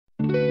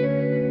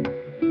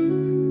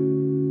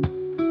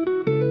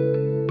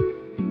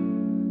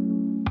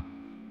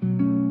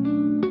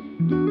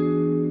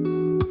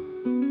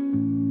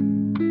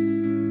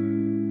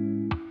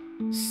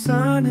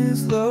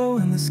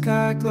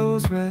sky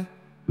glows red.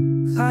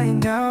 Lying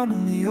down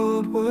on the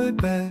old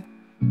wood bed,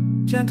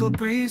 gentle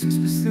breeze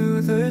whispers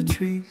through the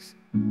trees,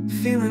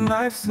 feeling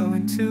life slow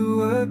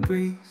into a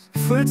breeze.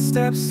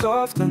 Footsteps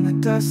soft on the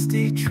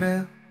dusty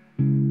trail,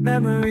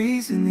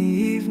 memories in the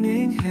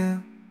evening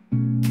hill.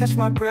 Catch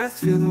my breath,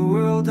 feel the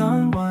world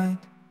unwind.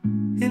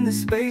 In the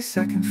space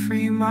I can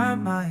free my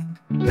mind.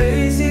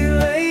 Lazy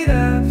late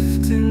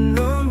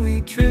afternoon,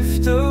 we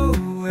drift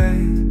away.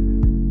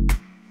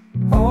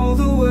 All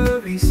the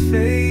worries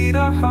fade,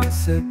 our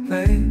hearts at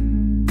play.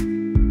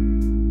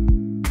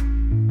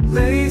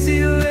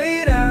 Lazy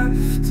late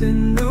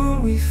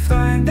afternoon, we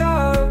find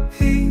our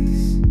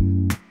peace.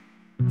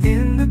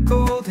 In the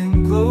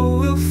golden glow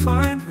we'll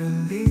find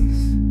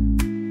release.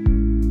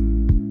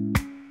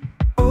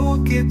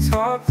 Old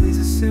guitar plays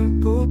a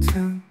simple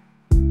tune,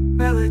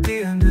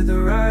 melody under the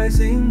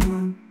rising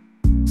moon.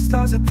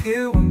 Stars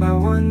appear one by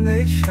one,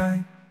 they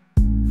shine.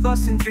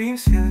 Lost in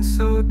dreams, feeling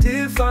so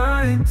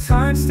divine.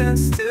 Time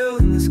stands still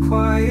in this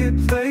quiet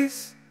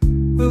place.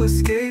 We'll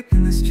escape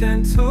in this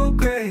gentle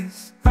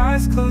grace.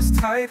 Eyes closed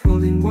tight,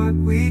 holding what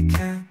we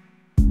can.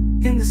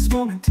 In this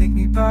moment, take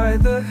me by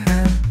the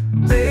hand.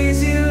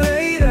 Lazy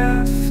late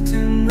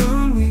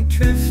afternoon, we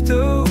drift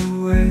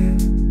away.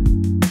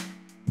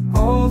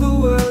 All the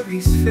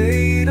worries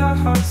fade, our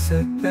hearts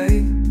at bay.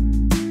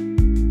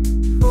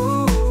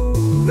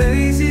 Ooh,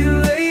 lazy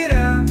late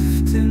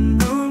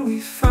afternoon, we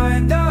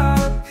find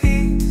our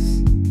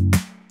peace.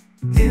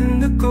 In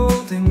the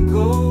golden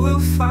glow we'll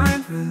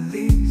find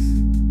release.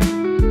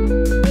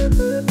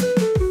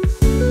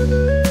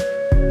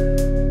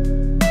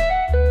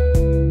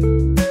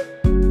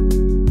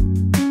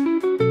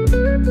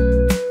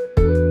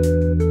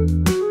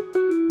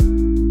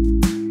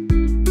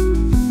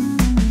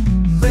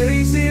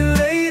 Lazy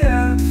late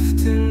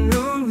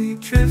afternoon, we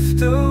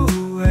drift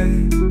away.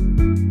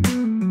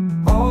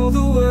 All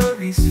the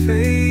worries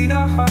fade,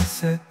 our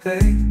hearts at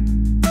bay.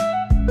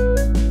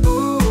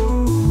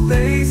 Ooh,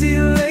 lazy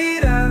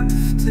late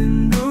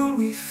afternoon,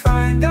 we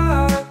find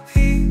our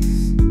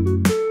peace.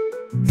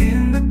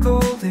 In the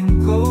golden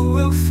glow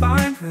we'll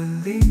find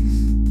release.